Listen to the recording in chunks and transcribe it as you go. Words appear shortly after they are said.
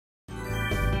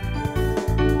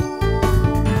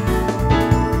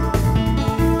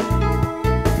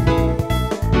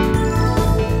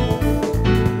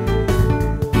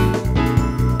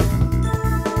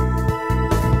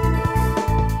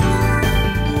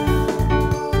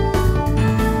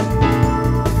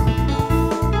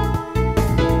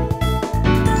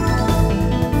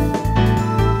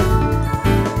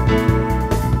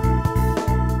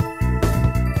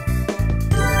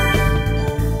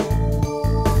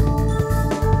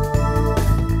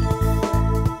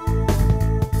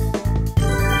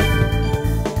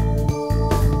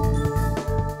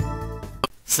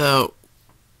So,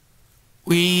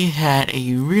 we had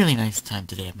a really nice time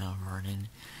today at Mount Vernon.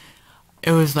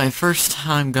 It was my first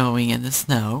time going in the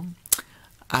snow.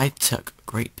 I took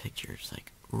great pictures,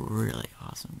 like really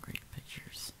awesome great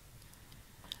pictures.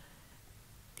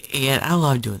 And I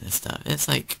love doing this stuff. It's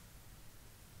like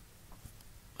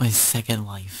my second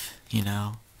life.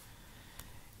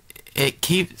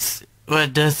 What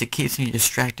it does, it keeps me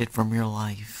distracted from real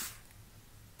life.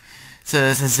 So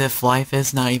it's as if life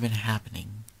is not even happening.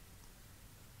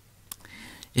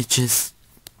 It just,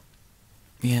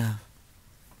 yeah.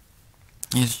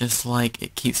 It's just like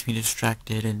it keeps me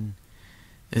distracted and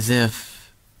as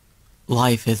if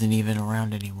life isn't even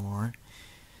around anymore.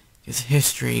 Because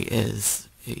history is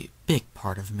a big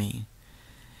part of me.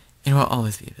 And will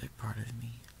always be a big part of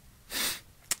me.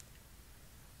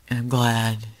 And I'm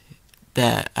glad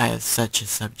that I have such a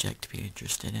subject to be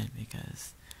interested in,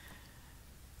 because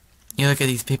you look at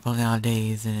these people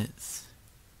nowadays and it's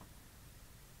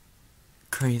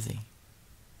crazy.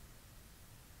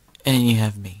 And you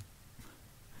have me.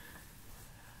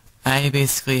 I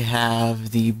basically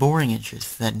have the boring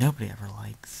interests that nobody ever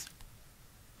likes.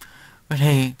 But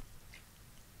hey,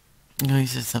 at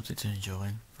least it's something to enjoy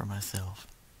for myself.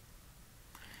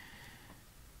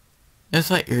 That's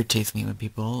what irritates me when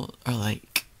people are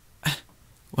like,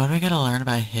 what am I gonna learn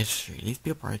about history? These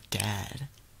people are dead.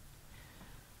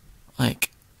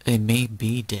 Like, they may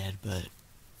be dead, but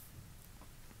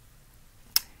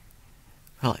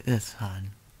like this, hon.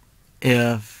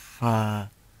 If they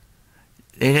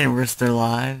didn't risk their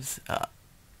lives,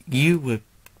 you would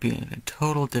be in a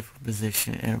total different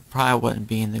position, and it probably wouldn't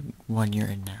be in the one you're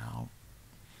in now.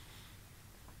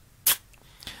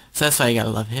 So that's why you gotta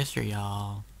love history,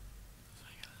 y'all. That's why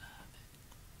you gotta love it.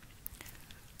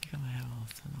 I think I might have a little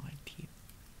sun on my teeth.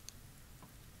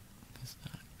 It's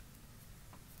not.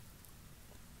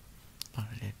 Thought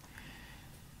I did.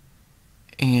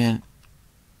 And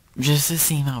just to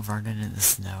see Mount Vernon in the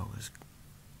snow was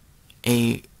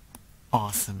a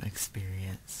awesome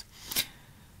experience.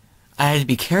 I had to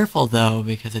be careful though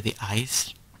because of the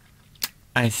ice.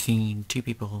 I've seen two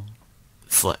people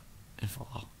slip and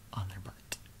fall on their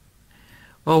butt.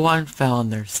 Well, one fell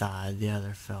on their side, the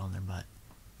other fell on their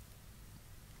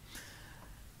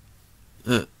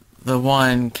butt. The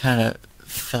one kind of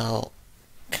fell.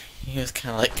 He was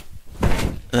kind of like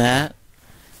that,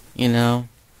 you know.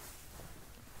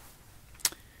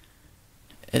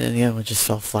 And then the other one just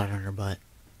fell flat on her butt.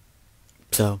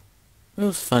 So, it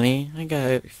was funny. I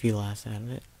got a few laughs out of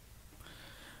it.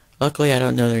 Luckily, I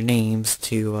don't know their names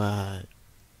to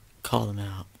call them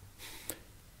out.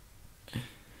 It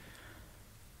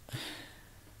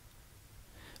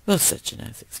was such a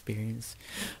nice experience.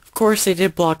 Of course, they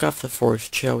did block off the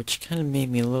forest trail, which kind of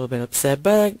made me a little bit upset,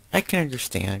 but I can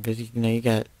understand, because, you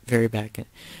got very bad,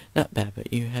 not bad,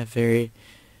 but you have very,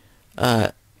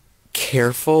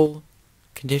 careful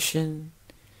condition.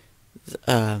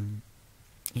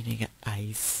 You got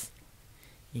ice.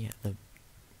 You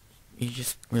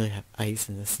just really have ice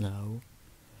in the snow.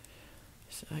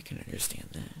 So I can understand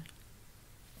that.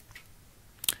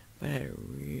 But I had a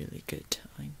really good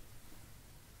time.